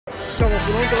しかも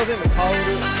フロントが全部カウル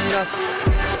になって、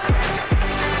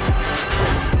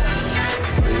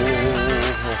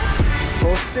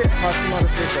そして80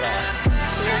セクラ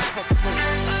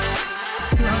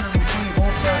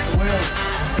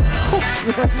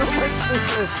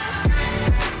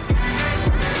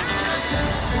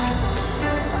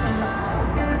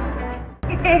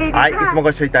はい、いつも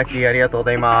ご視聴いただきありがとうご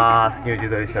ざいます。ニュージー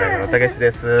ドリフトライブのたけし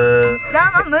です。どう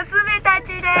も、娘たち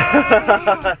です。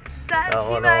3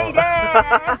姉妹です。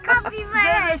カピバ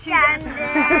ラちゃんで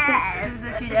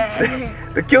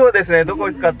す。今日はですね、どこ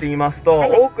行くかって言いますと、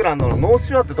オークランドのノー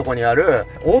シュアってとこにある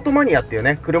オートマニアっていう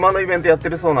ね、車のイベントやって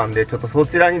るそうなんで、ちょっとそ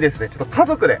ちらにですね、ちょっと家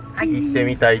族で行って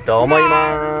みたいと思い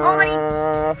ま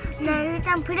す。ねえ、ゆうち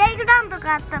ゃんプレイグラウンド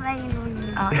があったらいいのに。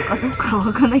あ、どっか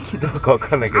わかんないけど。どっかわ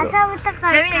かんないけど。遊ぶとこ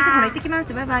ろ。じゃあみんな行ってきま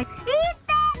す。バイバイ。行って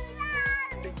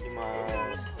きま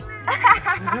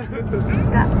す。ス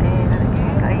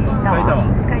カ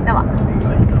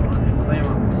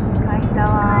イタ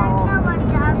ワーを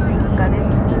通過で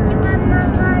す。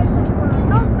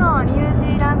そうそう、ニュージ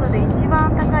ーランドで一番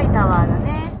高いタワーだね。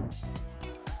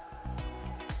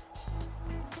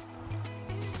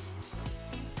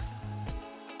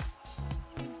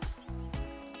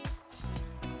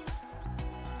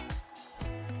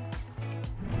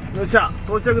よっしゃ、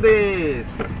到着でー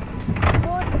す。行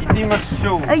ってみまし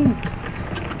ょう。はい。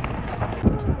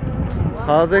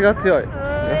風が強い。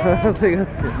風が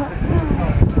強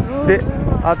い。で、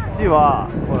あっちは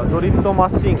ほらドリフトマ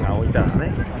シンが置いてある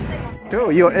ね。Yo,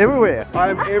 you're everywhere.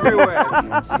 I'm everywhere.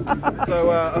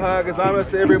 So, because I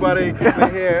must everybody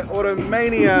here,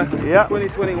 Automania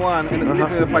 2021, and it's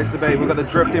definitely the place to be. We've got the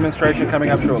drift demonstration coming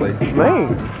up shortly.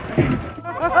 Man.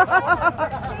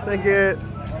 Thank you.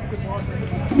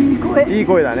 いい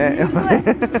声だね。So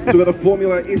we've got the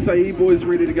Formula SAE boys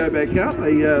ready to go back out.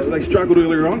 They struggled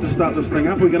earlier on to start this thing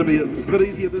up. We're going to be a bit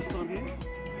easier this time here.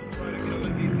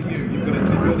 You've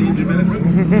got the engine management.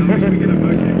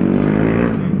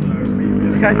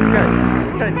 近い。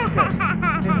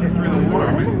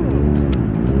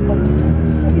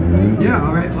Yeah, I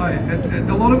mean, like,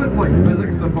 a lot of it's like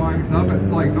physics defying stuff.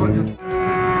 It's like not just.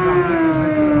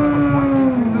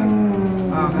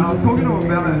 And I was talking to him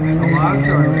about it in the last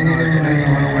show.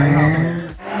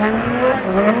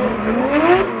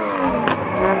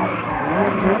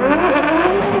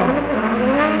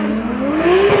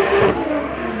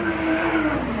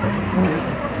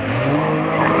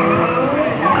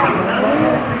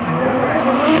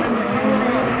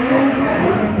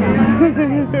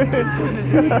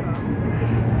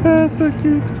 So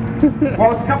cute.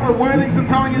 Well, it's a couple of Worthington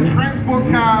towing in transport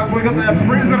cars. We've got the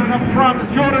president up front,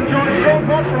 Jordan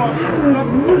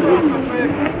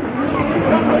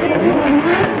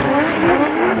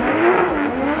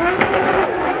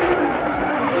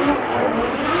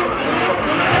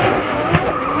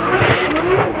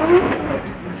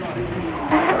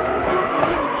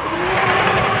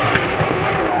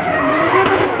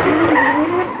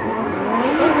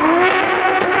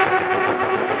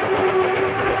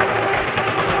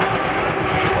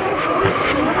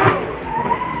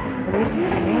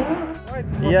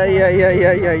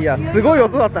いや、すごい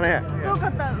音だったね。すごか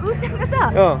った。うーちゃんが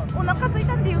さ、お腹空い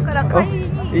たって言うから買いに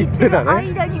行ってたね。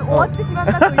間に終わってしまっ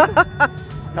たという。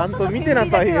ちゃんと見てな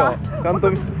さいよ。ちゃん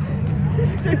といい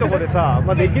とこでさ、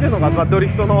できるのがドリ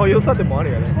フトの良さでもあ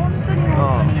るよね。本当に。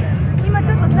今ち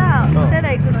ょっとさ、お手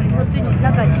洗い行くのにこっちに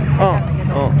中に入ったんだけ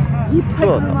ど、いっぱい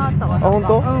車あったわ。あ、本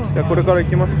当？じゃあこれから行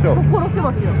きましょう。心せ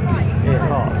ますよ。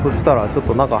そしたらちょっ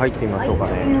と中入ってみましょうか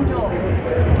ね。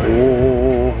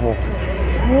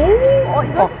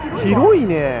あ、広い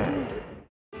ね。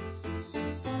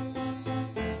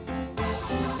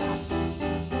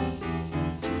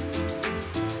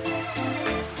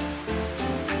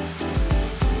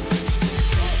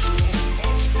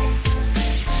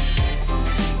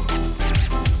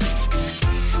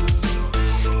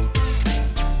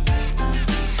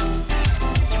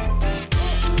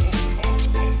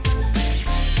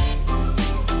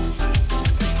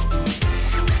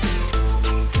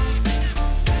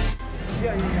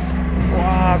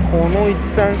この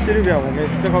13シルビアもめっ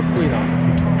ちゃかっこいいな。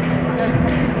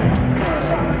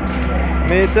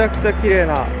めちゃくちゃ綺麗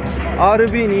な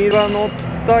RB2 が乗っ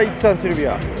た13シルビ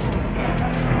ア。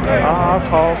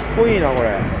かっこいいなこ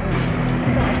れ。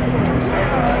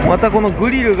またこのグ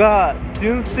リルが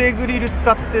純正グリル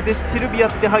使ってでシルビア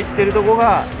って入ってるとこ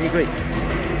が憎い。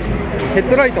ヘッ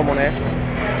ドライトもね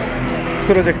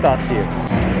プロジェクターっていう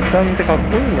13ってかっこ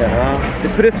いいんだよな。で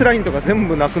プレスラインとか全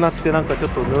部なくなってなんかちょ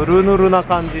っとヌルヌルな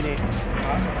感じに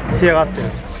仕上がってる。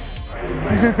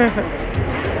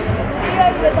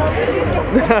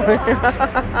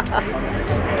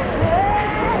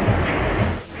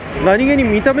何気に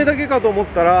見た目だけかと思っ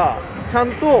たら、ちゃ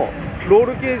んとロー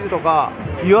ルケージとか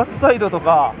油圧サイドと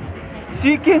か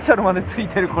シーケンシャルまでつい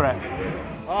てる。これ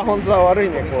本当は悪い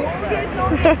ね、こう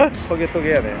トゲト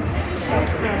ゲやね。こ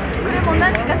れも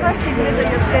何かさしてくれと言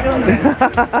ってるんでちょっと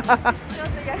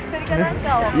焼き鳥かなん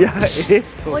かを、いや、おいしい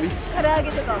唐揚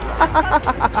げとかを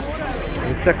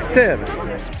めちゃくちゃやね。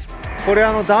これ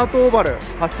ダートオーバル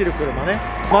走る車ね。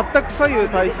全く左右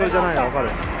対称じゃないの分かる？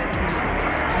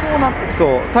そうなってる。そ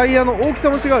う、タイヤの大きさ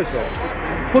も違うでしょ。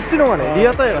こっちのがね、リ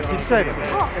アタイヤがちっちゃいの。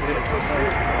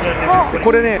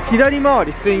これね、左回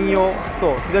り専用。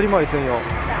そう、左回り専用。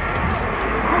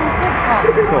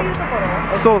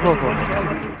そうそうそう。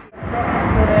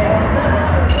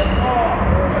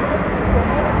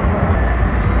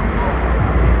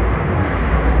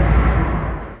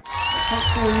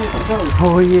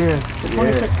Oh yeah.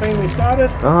 2016 we started.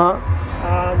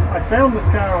 I found this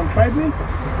car on TradeMe.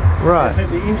 Right. It had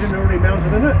the engine already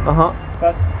mounted in it,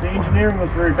 but the engineering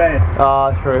was very bad.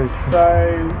 True. So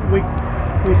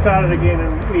we started again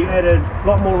and we added a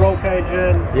lot more roll cage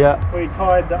in. Yeah. We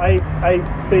tied the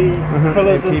AB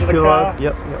pillars into the car.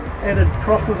 Yep. Added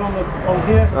crosses on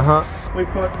here. We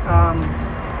put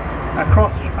a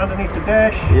cross underneath the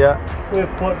dash. Yeah. We've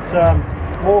put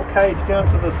more cage down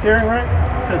to the steering rack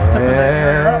to stiffen that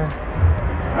area up.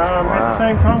 At the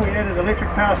same time we added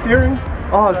electric power steering.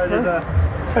 So there's a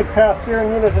big power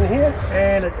steering unit in here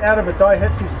and it's out of a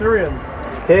Daihatsu Surian.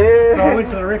 So I went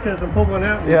to the wreckers and pulled one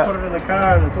out and put it in the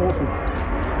car and it's awesome.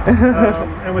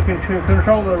 And we can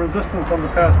control the resistance on the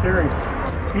power steering.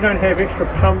 You don't have extra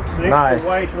pumps and extra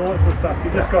weight and all that sort of stuff. You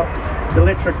just got the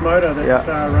electric motor that's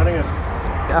running it.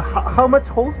 How much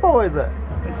horsepower is it?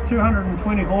 It's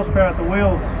 220 horsepower at the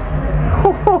wheels.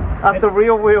 At the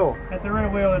rear wheel? At the rear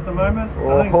wheel at the moment.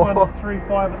 I think it's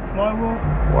 1.35 at the flywheel.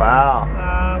 Wow.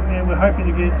 And we're hoping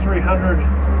to get 300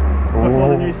 before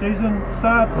the new season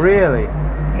starts. Really?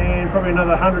 And probably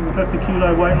another 150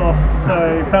 kilo weight loss.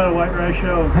 So power to weight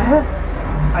ratio of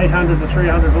 800 to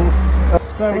 300 horse.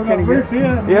 So we've got a roof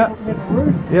here.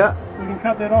 Roof. Yeah. We can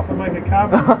cut that off and make a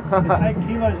carbon. There's 8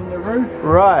 kilos in the roof.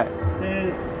 Right.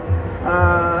 There's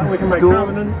we can make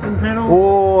carbon in panels.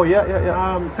 Oh, yeah.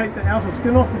 Take the outer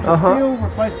skin off, which is steel,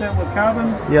 replace that with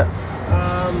carbon. Yeah.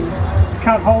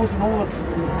 Cut holes in all the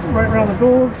right around the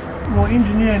doors. We'll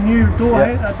engineer new door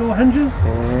hinges. Try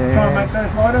and make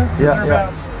those lighter. They're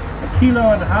about 1.5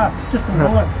 kilos, just in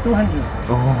door hinges.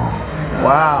 Oh,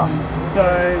 wow. So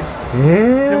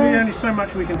there'll be only so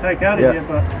much we can take out of here,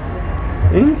 but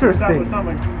we'll start with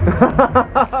something.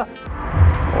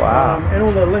 Wow. And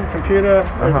all the link computer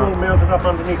is all mounted up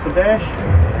underneath the dash,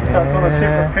 so it's on a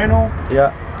separate panel.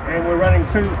 Yeah. And we're running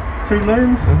two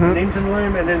looms, an engine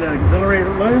loom and then an auxiliary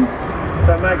loom,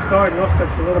 so it makes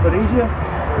diagnostics a little bit easier.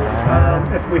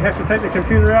 If we have to take the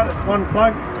computer out, it's one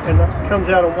plug and it comes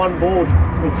out on one board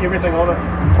with everything on it.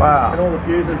 Wow. And all the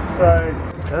fuses. So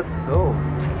that's cool.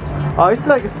 It's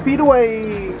like a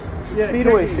speedway.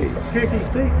 Speedway seat. Turkey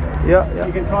seat. Yeah.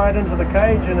 You can tie it into the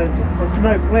cage and it's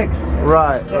no flex.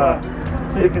 Right. So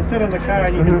you can sit in the car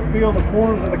and you can feel the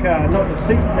corners of the car, not the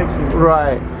seat flexing.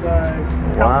 Right. So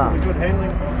comes with good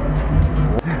handling.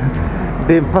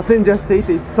 The passenger seat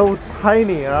is so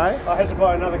tiny, right? I had to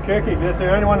buy another Kirky, that's the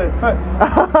only one that fits.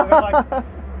 I've got like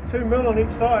 2 mil on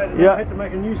each side and I had to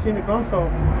make a new center console.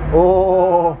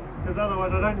 Oh. Because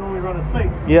otherwise I don't normally run a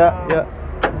seat. Yeah.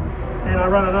 And I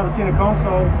run another center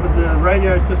console with the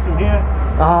radio system here.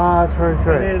 True.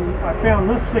 And then I found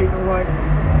this seat and I'm like,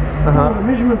 the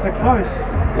measurements are close.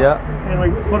 Yeah. And we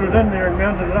put it in there and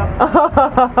mounted it up.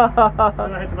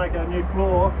 And I had to make a new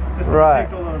floor just to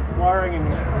protect all the wiring and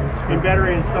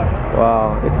battery and stuff.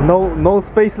 Wow, it's no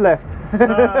space left. It's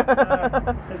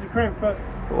a cramped fit.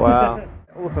 Wow.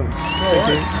 Awesome.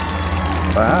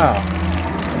 Wow.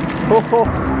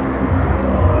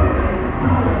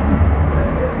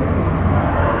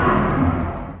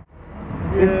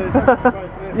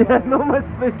 No much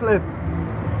space left.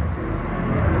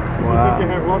 Wow. You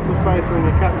have lots of space when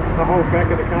you cut the whole back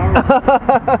of the car.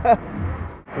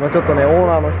 今ちょっとね、オー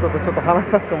ナーの人とちょっと話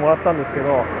させてもらったんですけ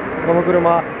ど、この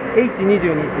車 H22 っ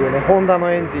ていうね、ホンダの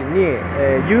エンジンに、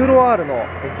ユーロ R の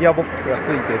ギアボックスがつ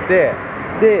いてて、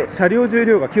で、車両重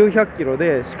量が900キロ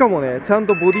で、しかもね、ちゃん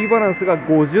とボディバランスが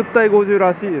50対50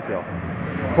らしいですよ。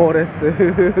これす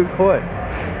ごい。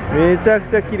めちゃく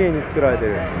ちゃ綺麗に作られて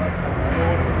る。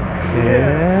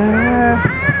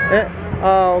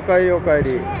おかえりおかえ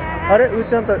り。あれ、うー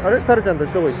ちゃんたち、タルちゃんた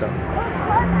ちどこ行った？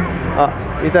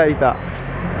いた。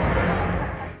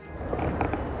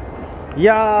い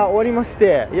やー、終わりまし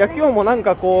て、今日もなん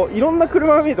かこういろんな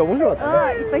車が見えて面白かっ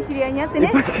たね。いっぱい知り合いに会ってね。い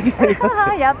っぱい知り合いに会って。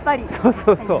やっぱり。そう。大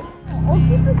きす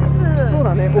ぎず、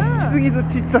だね、大きすぎず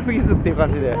ちっちゃすぎずっていう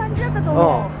感じで、感じだったと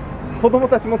思う。子供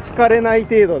たちも疲れない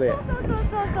程度で。そ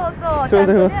うちゃん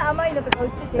とね甘いのとか売っ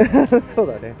ててそう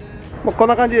だね。もうこん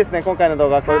な感じですね。今回の動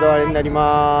画はこれで終わりになり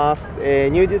ます。ニ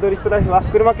ュージードリフトライフは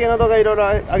車系の動画いろい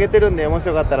ろ上げてるんで、もし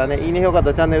よかったらね、いいね、評価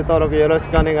とチャンネル登録よろしく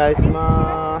お願いし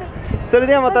ます。それ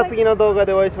ではまた次の動画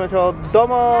でお会いしましょう。どう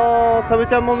もー、サブ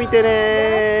ちゃんも見てね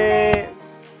ー。